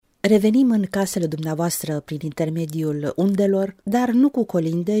Revenim în casele dumneavoastră prin intermediul undelor, dar nu cu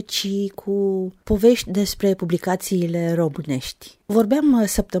colinde, ci cu povești despre publicațiile românești. Vorbeam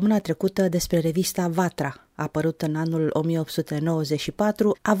săptămâna trecută despre revista Vatra, apărută în anul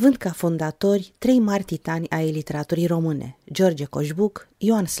 1894, având ca fondatori trei mari titani ai literaturii române, George Coşbuc,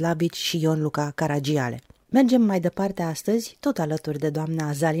 Ioan Slavici și Ioan Luca Caragiale. Mergem mai departe astăzi, tot alături de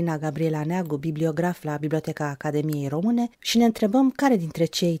doamna Zalina Gabriela Neagu, bibliograf la Biblioteca Academiei Române, și ne întrebăm care dintre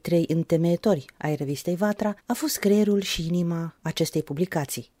cei trei întemeitori ai revistei Vatra a fost creierul și inima acestei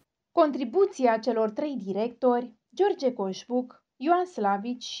publicații. Contribuția celor trei directori, George Coșbuc, Ioan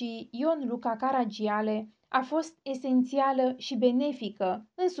Slavici și Ion Luca Caragiale, a fost esențială și benefică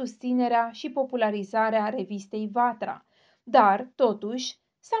în susținerea și popularizarea revistei Vatra, dar, totuși,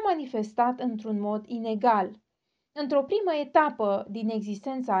 s-a manifestat într-un mod inegal. Într-o primă etapă din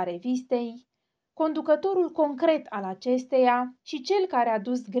existența revistei, conducătorul concret al acesteia și cel care a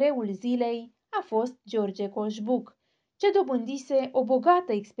dus greul zilei a fost George Coșbuc, ce dobândise o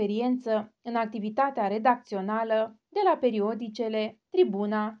bogată experiență în activitatea redacțională de la periodicele,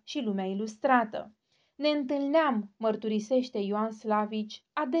 Tribuna și Lumea Ilustrată. Ne întâlneam, mărturisește Ioan Slavici,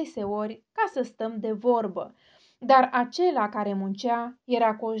 adeseori ca să stăm de vorbă, dar acela care muncea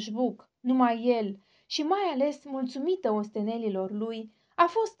era Coșbuc, numai el, și mai ales mulțumită ostenelilor lui, a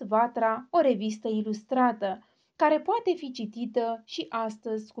fost Vatra o revistă ilustrată, care poate fi citită și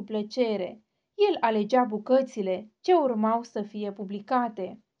astăzi cu plăcere. El alegea bucățile ce urmau să fie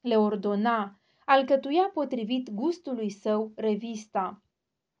publicate, le ordona, alcătuia potrivit gustului său revista.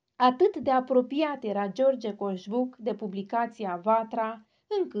 Atât de apropiat era George Coșbuc de publicația Vatra,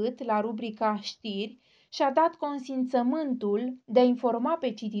 încât, la rubrica Știri, și-a dat consimțământul de a informa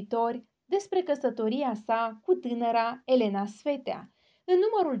pe cititori despre căsătoria sa cu tânăra Elena Sfetea, în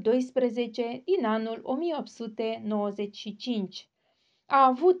numărul 12 din anul 1895. A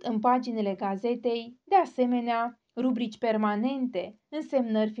avut în paginile gazetei, de asemenea, rubrici permanente,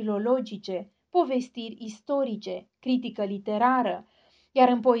 însemnări filologice, povestiri istorice, critică literară, iar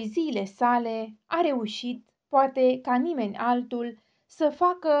în poeziile sale a reușit, poate ca nimeni altul, să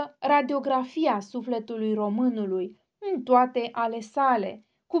facă radiografia sufletului românului în toate ale sale,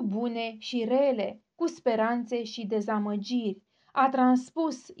 cu bune și rele, cu speranțe și dezamăgiri. A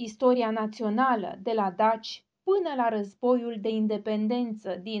transpus istoria națională de la daci până la războiul de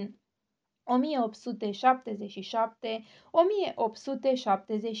independență din 1877-1878,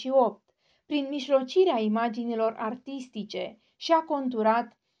 prin mijlocirea imaginilor artistice, și a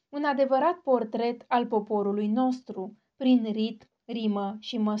conturat un adevărat portret al poporului nostru, prin ritm, rimă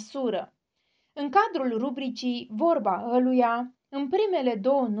și măsură. În cadrul rubricii Vorba ăluia, în primele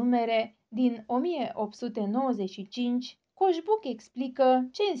două numere din 1895, Coșbuc explică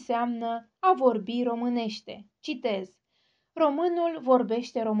ce înseamnă a vorbi românește. Citez: românul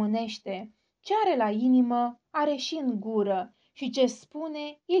vorbește românește, ce are la inimă are și în gură și ce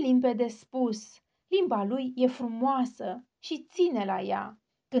spune e limpede spus. Limba lui e frumoasă și ține la ea.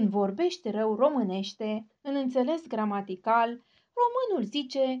 Când vorbește rău românește, în înțeles gramatical, românul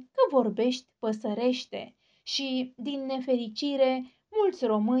zice că vorbești păsărește și, din nefericire, mulți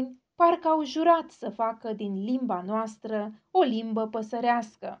români parcă au jurat să facă din limba noastră o limbă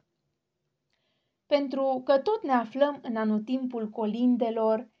păsărească. Pentru că tot ne aflăm în anotimpul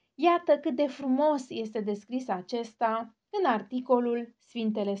colindelor, iată cât de frumos este descris acesta în articolul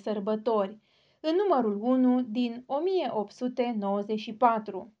Sfintele Sărbători, în numărul 1 din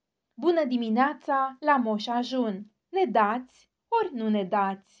 1894. Bună dimineața la Moș Ajun! Ne dați ori nu ne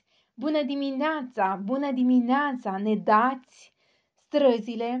dați? Bună dimineața, ne dați?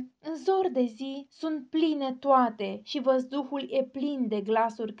 Străzile, în zor de zi, sunt pline toate și văzduhul e plin de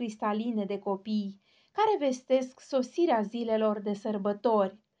glasuri cristaline de copii, care vestesc sosirea zilelor de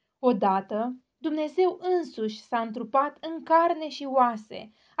sărbători. Odată, Dumnezeu însuși s-a întrupat în carne și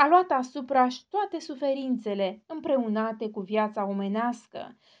oase, a luat asupra-și toate suferințele împreunate cu viața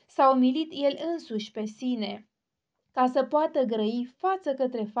omenească, s-a umilit El însuși pe sine, ca să poată grăi față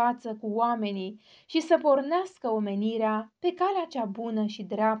către față cu oamenii și să pornească omenirea pe calea cea bună și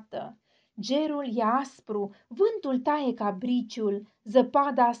dreaptă. Gerul e aspru, vântul taie cabriciul,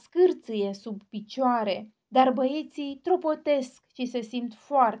 zăpada scârțâie sub picioare, dar băieții tropotesc și se simt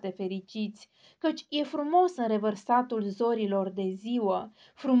foarte fericiți, căci e frumos în revărsatul zorilor de ziua,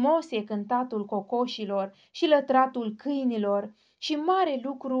 frumos e cântatul cocoșilor și lătratul câinilor, și mare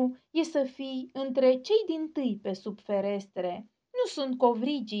lucru e să fii între cei dintâi pe sub ferestre. Nu sunt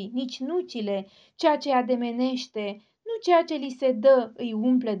covrigii, nici nucile, ceea ce ademenește, nu ceea ce li se dă îi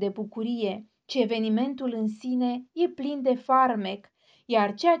umple de bucurie, ci evenimentul în sine e plin de farmec,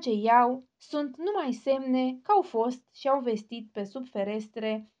 iar ceea ce iau sunt numai semne că au fost și au vestit pe sub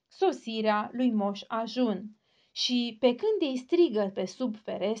ferestre sosirea lui Moș Ajun. Și pe când ei strigă pe sub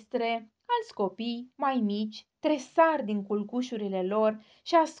ferestre, alți copii mai mici tresar din culcușurile lor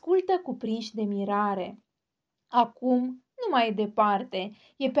și ascultă cuprinși de mirare. Acum nu mai e departe,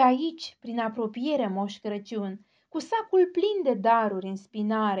 e pe aici, prin apropiere Moș Crăciun, cu sacul plin de daruri în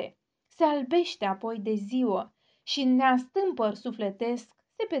spinare. Se albește apoi de ziua și în neastâmpăr sufletesc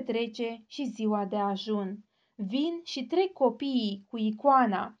se petrece și ziua de ajun. Vin și trec copiii cu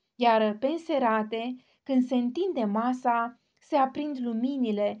icoana, iar pe înserate, când se întinde masa, se aprind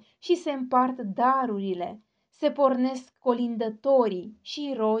luminile și se împart darurile. Se pornesc colindătorii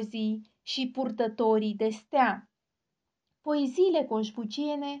și rozii și purtătorii de stea. Poeziile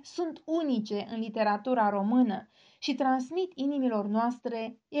coșbuciene sunt unice în literatura română și transmit inimilor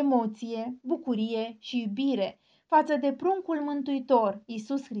noastre emoție, bucurie și iubire față de pruncul mântuitor,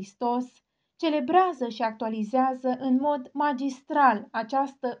 Iisus Hristos, celebrează și actualizează în mod magistral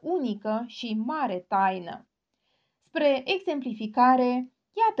această unică și mare taină. Spre exemplificare,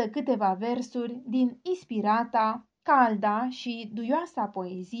 iată câteva versuri din inspirata, calda și duioasa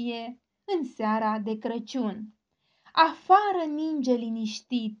poezie în seara de Crăciun. Afară ninge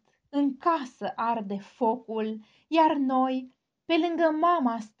liniștit, în casă arde focul, iar noi, pe lângă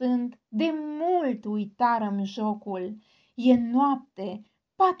mama stând, de mult uitarăm jocul. E noapte,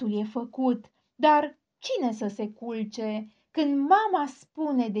 patul e făcut, dar cine să se culce când mama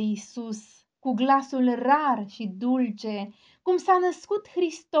spune de Isus cu glasul rar și dulce, cum s-a născut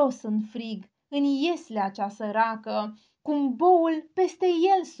Hristos în frig, în ieslea cea săracă, cum boul peste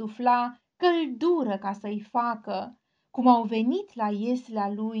el sufla căldură ca să-i facă, cum au venit la ieslea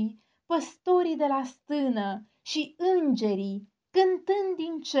lui păstorii de la stână și îngerii, cântând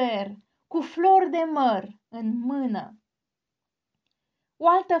din cer, cu flori de măr în mână. O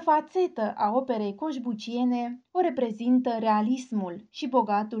altă fațetă a operei coșbuciene o reprezintă realismul și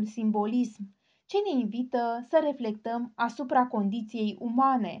bogatul simbolism, ce ne invită să reflectăm asupra condiției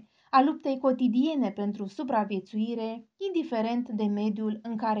umane, a luptei cotidiene pentru supraviețuire, indiferent de mediul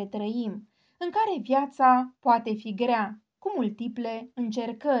în care trăim, în care viața poate fi grea, cu multiple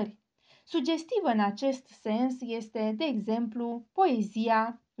încercări. Sugestivă în acest sens este, de exemplu,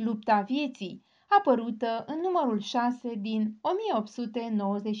 poezia Lupta vieții, apărută în numărul 6 din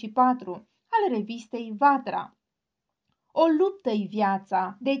 1894 al revistei Vatra. O luptă-i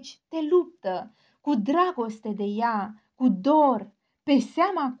viața, deci te luptă, cu dragoste de ea, cu dor, pe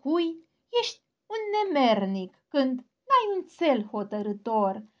seama cui ești un nemernic când n-ai un țel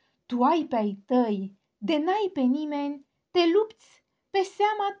hotărâtor. Tu ai pe ai tăi, de n-ai pe nimeni, te lupți pe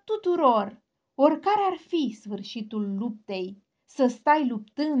seama tuturor. Oricare ar fi sfârșitul luptei, să stai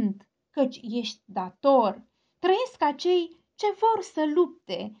luptând, căci ești dator. Trăiesc acei ce vor să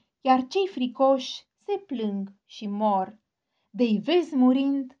lupte, iar cei fricoși se plâng și mor. De-i vezi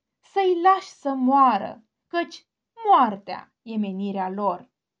murind, să-i lași să moară, căci moartea e menirea lor.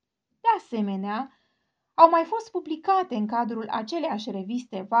 De asemenea, au mai fost publicate în cadrul aceleași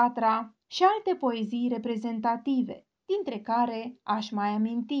reviste Vatra și alte poezii reprezentative, dintre care aș mai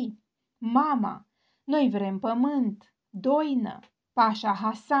aminti Mama, Noi vrem pământ, Doină, Pașa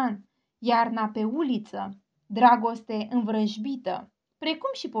Hasan, Iarna pe uliță, Dragoste învrăjbită, precum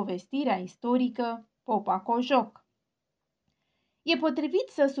și povestirea istorică Popa Cojoc. E potrivit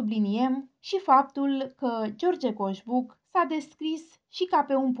să subliniem și faptul că George Coșbuc s-a descris și ca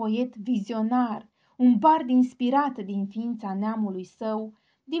pe un poet vizionar, un bard inspirat din ființa neamului său,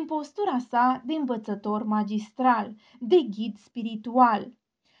 din postura sa de învățător magistral, de ghid spiritual.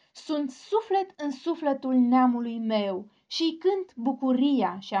 Sunt suflet în sufletul neamului meu și cânt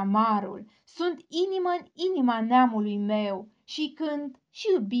bucuria și amarul. Sunt inimă în inima neamului meu și cânt și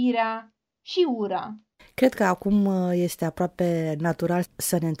iubirea și ura. Cred că acum este aproape natural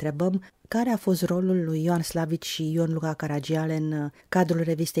să ne întrebăm care a fost rolul lui Ioan Slavici și Ion Luca Caragiale în cadrul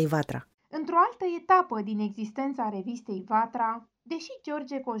revistei Vatra. Într-o altă etapă din existența revistei Vatra, deși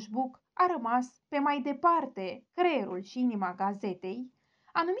George Coșbuc a rămas pe mai departe creierul și inima gazetei,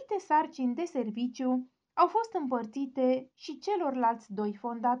 anumite sarcini de serviciu au fost împărțite și celorlalți doi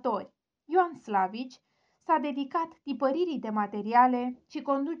fondatori. Ioan Slavici s-a dedicat tipăririi de materiale și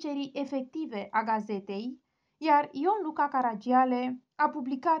conducerii efective a gazetei, iar Ion Luca Caragiale a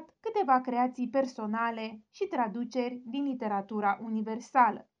publicat câteva creații personale și traduceri din literatura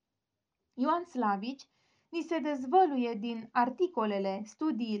universală. Ioan Slavici ni se dezvăluie din articolele,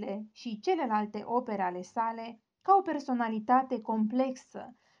 studiile și celelalte opere ale sale ca o personalitate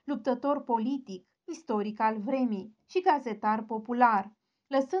complexă, luptător politic, istoric al vremii și gazetar popular,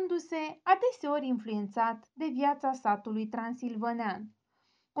 lăsându-se adeseori influențat de viața satului transilvanean.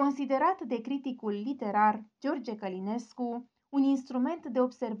 Considerat de criticul literar George Călinescu un instrument de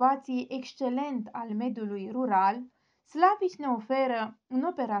observație excelent al mediului rural, Slavici ne oferă în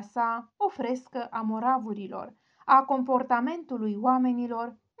opera sa o frescă a moravurilor, a comportamentului oamenilor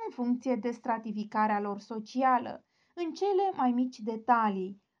în funcție de stratificarea lor socială, în cele mai mici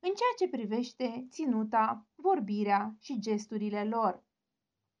detalii, în ceea ce privește ținuta, vorbirea și gesturile lor.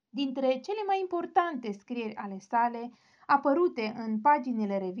 Dintre cele mai importante scrieri ale sale, apărute în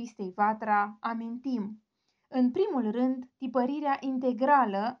paginile revistei Vatra, amintim, în primul rând, tipărirea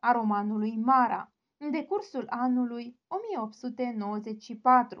integrală a romanului Mara, în decursul anului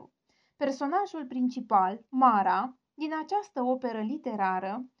 1894. Personajul principal, Mara, din această operă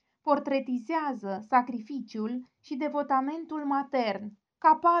literară, portretizează sacrificiul și devotamentul matern,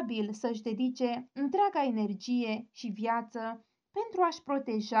 capabil să-și dedice întreaga energie și viață pentru a-și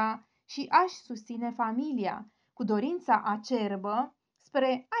proteja și a-și susține familia, cu dorința acerbă spre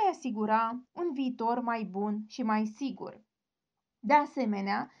a-i asigura un viitor mai bun și mai sigur. De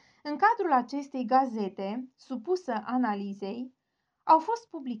asemenea, în cadrul acestei gazete, supusă analizei, au fost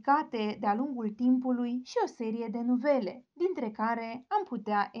publicate de-a lungul timpului și o serie de nuvele, dintre care am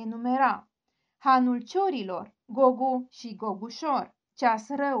putea enumera Hanul ciorilor, Gogu și Gogușor, Ceas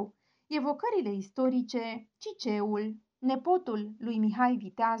rău, evocările istorice, Ciceul, Nepotul lui Mihai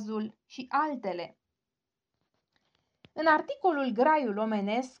Viteazul și altele. În articolul Graiul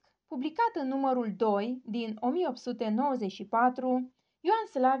omenesc, publicat în numărul 2 din 1894, Ioan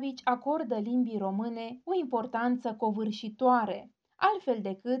Slavici acordă limbii române o importanță covârșitoare, altfel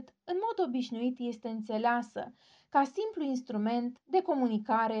decât în mod obișnuit este înțeleasă, ca simplu instrument de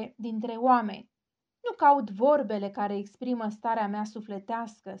comunicare dintre oameni. Nu caut vorbele care exprimă starea mea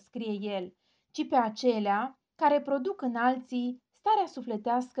sufletească, scrie el, ci pe acelea care produc în alții starea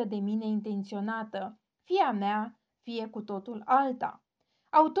sufletească de mine intenționată, fie a mea, fie cu totul alta.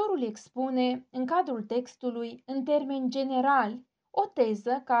 Autorul expune, în cadrul textului, în termeni generali, o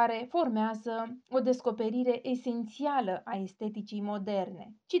teză care formează o descoperire esențială a esteticii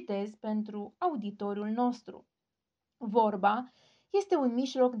moderne. Citez pentru auditoriul nostru. Vorba este un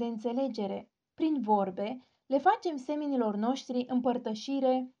mijloc de înțelegere. Prin vorbe le facem seminilor noștri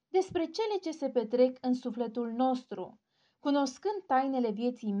împărtășire despre cele ce se petrec în sufletul nostru. Cunoscând tainele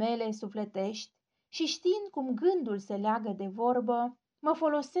vieții mele sufletești și știind cum gândul se leagă de vorbă, mă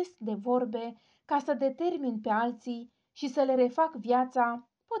folosesc de vorbe ca să determin pe alții și să le refac viața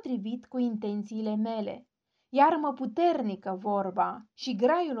potrivit cu intențiile mele. Iar mă puternică vorba și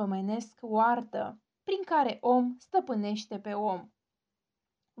graiul omenesc o artă, prin care om stăpânește pe om.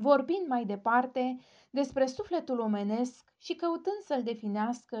 Vorbind mai departe despre sufletul omenesc și căutând să-l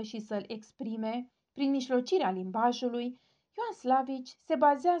definească și să-l exprime prin mijlocirea limbajului, Ioan Slavici se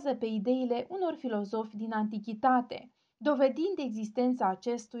bazează pe ideile unor filozofi din antichitate, dovedind existența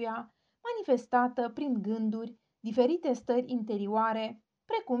acestuia manifestată prin gânduri, diferite stări interioare,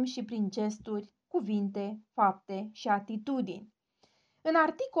 precum și prin gesturi, cuvinte, fapte și atitudini. În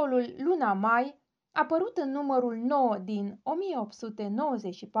articolul Luna Mai, apărut în numărul 9 din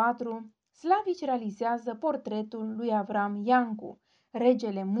 1894, Slavici realizează portretul lui Avram Iancu,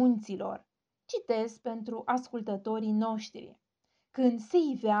 regele munților. Citez pentru ascultătorii noștri. Când se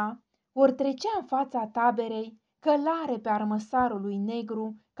ivea, ori trecea în fața taberei, călare pe armăsarul lui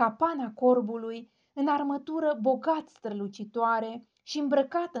negru, ca pana corbului, în armătură bogat strălucitoare și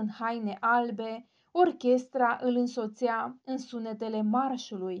îmbrăcat în haine albe, orchestra îl însoțea în sunetele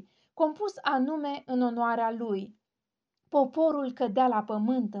marșului, compus anume în onoarea lui. Poporul cădea la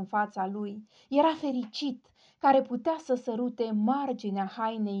pământ în fața lui, era fericit, care putea să sărute marginea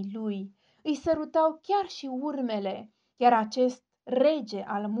hainei lui, îi sărutau chiar și urmele, iar acest rege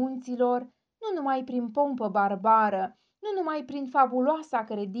al munților, nu numai prin pompă barbară, nu numai prin fabuloasa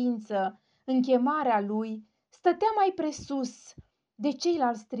credință, în chemarea lui, stătea mai presus de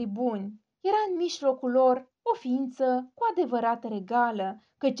ceilalți tribuni, era în mijlocul lor o ființă cu adevărat regală,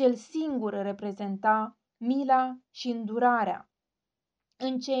 că cel singur reprezenta mila și îndurarea.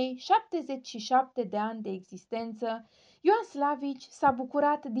 În cei 77 de ani de existență, Ioan Slavici s-a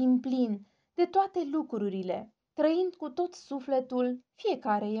bucurat din plin de toate lucrurile, trăind cu tot sufletul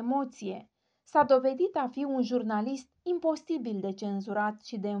fiecare emoție. S-a dovedit a fi un jurnalist imposibil de cenzurat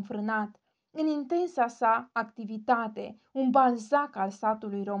și de înfrânat, în intensa sa activitate, un balzac al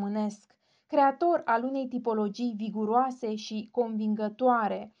satului românesc, creator al unei tipologii viguroase și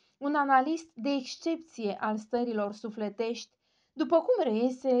convingătoare, un analist de excepție al stărilor sufletești, după cum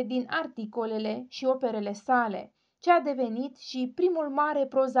reiese din articolele și operele sale, ce a devenit și primul mare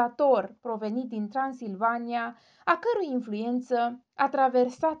prozator provenit din Transilvania, a cărui influență a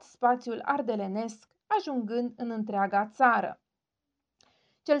traversat spațiul ardelenesc, ajungând în întreaga țară.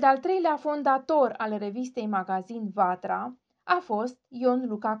 Cel de-al treilea fondator al revistei magazin Vatra a fost Ion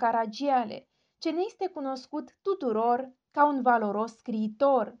Luca Caragiale, ce ne este cunoscut tuturor ca un valoros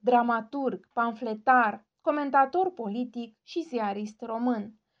scriitor, dramaturg, pamfletar, comentator politic și ziarist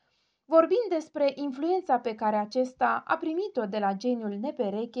român. Vorbind despre influența pe care acesta a primit-o de la geniul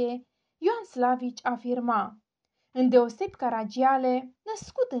nepereche, Ioan Slavici afirma: îndeosebi Caragiale,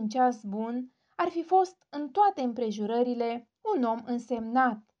 născut în ceas bun, ar fi fost în toate împrejurările un om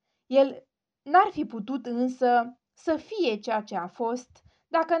însemnat. El n-ar fi putut însă să fie ceea ce a fost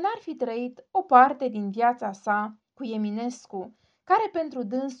dacă n-ar fi trăit o parte din viața sa cu Eminescu, care pentru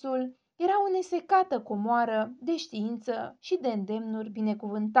dânsul era o nesecată comoară de știință și de îndemnuri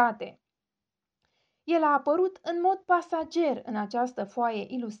binecuvântate. El a apărut în mod pasager în această foaie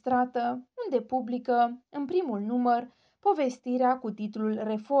ilustrată, unde publică, în primul număr, povestirea cu titlul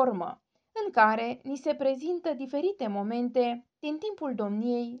Reformă, în care ni se prezintă diferite momente din timpul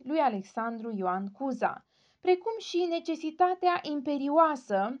domniei lui Alexandru Ioan Cuza, precum și necesitatea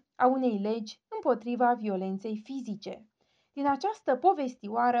imperioasă a unei legi împotriva violenței fizice. Din această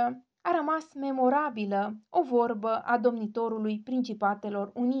povestioară a rămas memorabilă o vorbă a domnitorului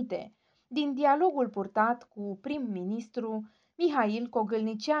Principatelor Unite, din dialogul purtat cu prim-ministru Mihail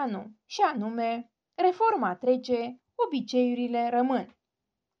Cogâlnicianu, și anume: reforma trece, obiceiurile rămân.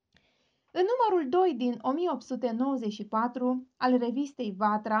 În numărul 2 din 1894 al revistei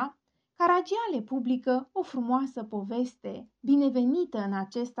Vatra, Caragiale publică o frumoasă poveste, binevenită în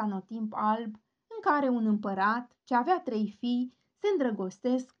acest anotimp alb, în care un împărat, ce avea 3 fii, se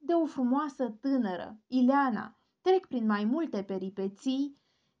îndrăgostesc de o frumoasă tânără, Ileana, trec prin mai multe peripeții,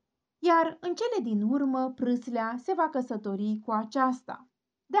 iar în cele din urmă Prâslea se va căsători cu aceasta.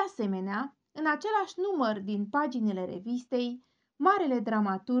 De asemenea, în același număr din paginile revistei, marele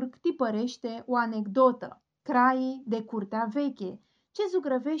dramaturg tipărește o anecdotă, Craii de curtea veche, ce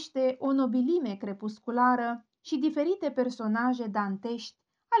zugrăvește o nobilime crepusculară și diferite personaje dantești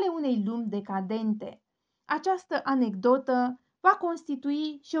ale unei lumi decadente. Această anecdotă va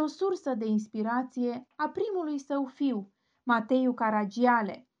constitui și o sursă de inspirație a primului său fiu, Mateiu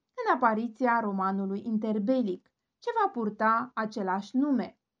Caragiale, în apariția romanului interbelic, ce va purta același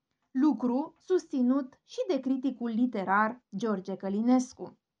nume, lucru susținut și de criticul literar George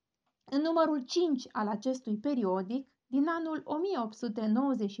Călinescu. În numărul 5 al acestui periodic, din anul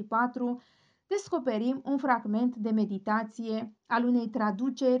 1894, descoperim un fragment de meditație al unei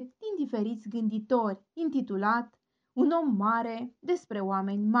traduceri din diferiți gânditori, intitulat Un om mare despre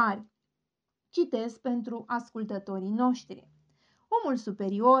oameni mari. Citez pentru ascultătorii noștri. Omul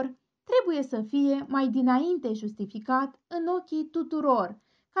superior trebuie să fie mai dinainte justificat în ochii tuturor,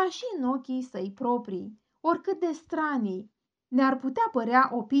 ca și în ochii săi proprii, oricât de stranii ne-ar putea părea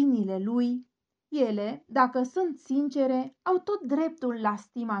opiniile lui. Ele, dacă sunt sincere, au tot dreptul la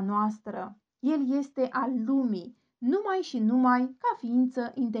stima noastră. El este al lumii, numai și numai ca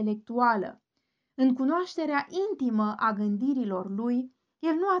ființă intelectuală. În cunoașterea intimă a gândirilor lui,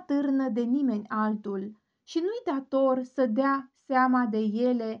 el nu atârnă de nimeni altul și nu-i dator să dea seama de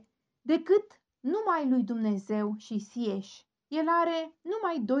ele decât numai lui Dumnezeu și sieși. El are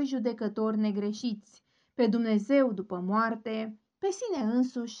numai 2 judecători negreșiți, pe Dumnezeu după moarte, pe sine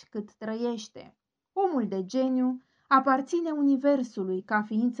însuși cât trăiește. Omul de geniu aparține universului ca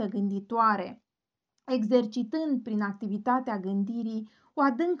ființă gânditoare, exercitând prin activitatea gândirii o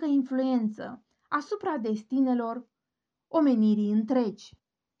adâncă influență asupra destinelor omenirii întregi.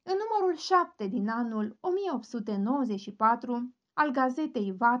 În numărul 7 din anul 1894 al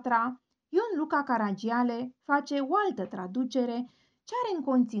gazetei Vatra, Ion Luca Caragiale face o altă traducere ce are în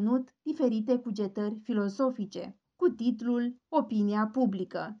conținut diferite cugetări filozofice, cu titlul Opinia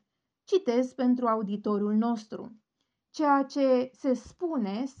publică. Citez pentru auditorul nostru. Ceea ce se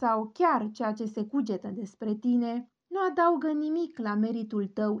spune sau chiar ceea ce se cugetă despre tine nu adaugă nimic la meritul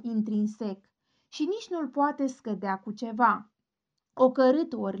tău intrinsec și nici nu-l poate scădea cu ceva.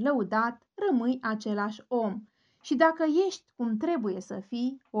 Ocărât ori lăudat, rămâi același om și dacă ești cum trebuie să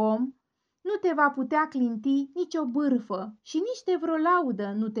fii om, nu te va putea clinti nicio bârfă și nici de vreo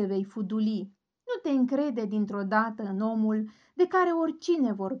laudă nu te vei fuduli. Nu te încrede dintr-o dată în omul de care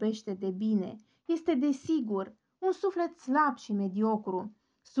oricine vorbește de bine. Este desigur un suflet slab și mediocru.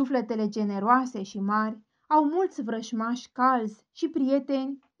 Sufletele generoase și mari au mulți vrășmași calzi și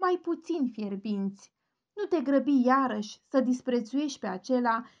prieteni mai puțin fierbinți. Nu te grăbi iarăși să disprețuiești pe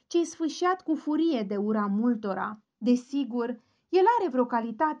acela ce-i sfâșiat cu furie de ura multora. Desigur, el are vreo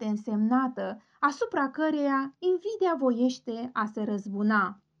calitate însemnată, asupra căreia invidia voiește a se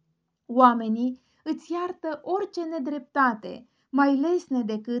răzbuna. Oamenii îți iartă orice nedreptate, mai lesne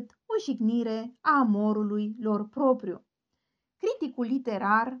decât o jignire a amorului lor propriu. Criticul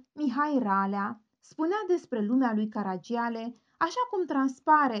literar Mihai Ralea spunea despre lumea lui Caragiale, așa cum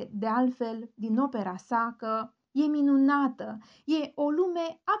transpare de altfel din opera sa, că e minunată, e o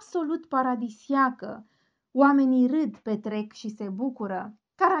lume absolut paradisiacă, oamenii râd, petrec și se bucură.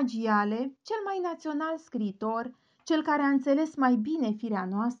 Caragiale, cel mai național scriitor, cel care a înțeles mai bine firea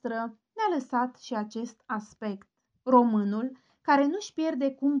noastră, ne-a lăsat și acest aspect. Românul care nu-și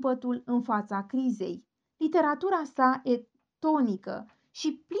pierde cumpătul în fața crizei. Literatura sa e tonică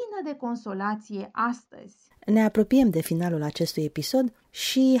și plină de consolație astăzi. Ne apropiem de finalul acestui episod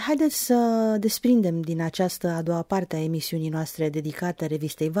și haideți să desprindem din această a doua parte a emisiunii noastre dedicată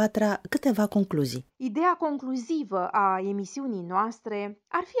revistei Vatra câteva concluzii. Ideea concluzivă a emisiunii noastre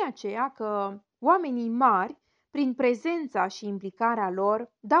ar fi aceea că oamenii mari, prin prezența și implicarea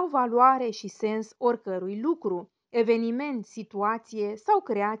lor, dau valoare și sens oricărui lucru, eveniment, situație sau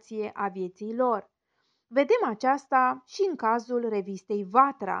creație a vieții lor. Vedem aceasta și în cazul revistei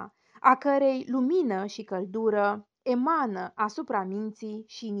Vatra, a cărei lumină și căldură emană asupra minții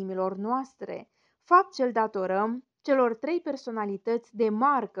și inimilor noastre, fapt ce-l datorăm celor trei personalități de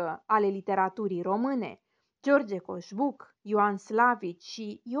marcă ale literaturii române, George Coșbuc, Ioan Slavici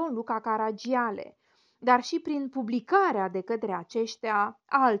și Ion Luca Caragiale, dar și prin publicarea de către aceștia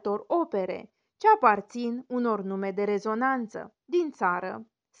a altor opere, ce aparțin unor nume de rezonanță, din țară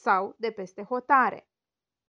sau de peste hotare.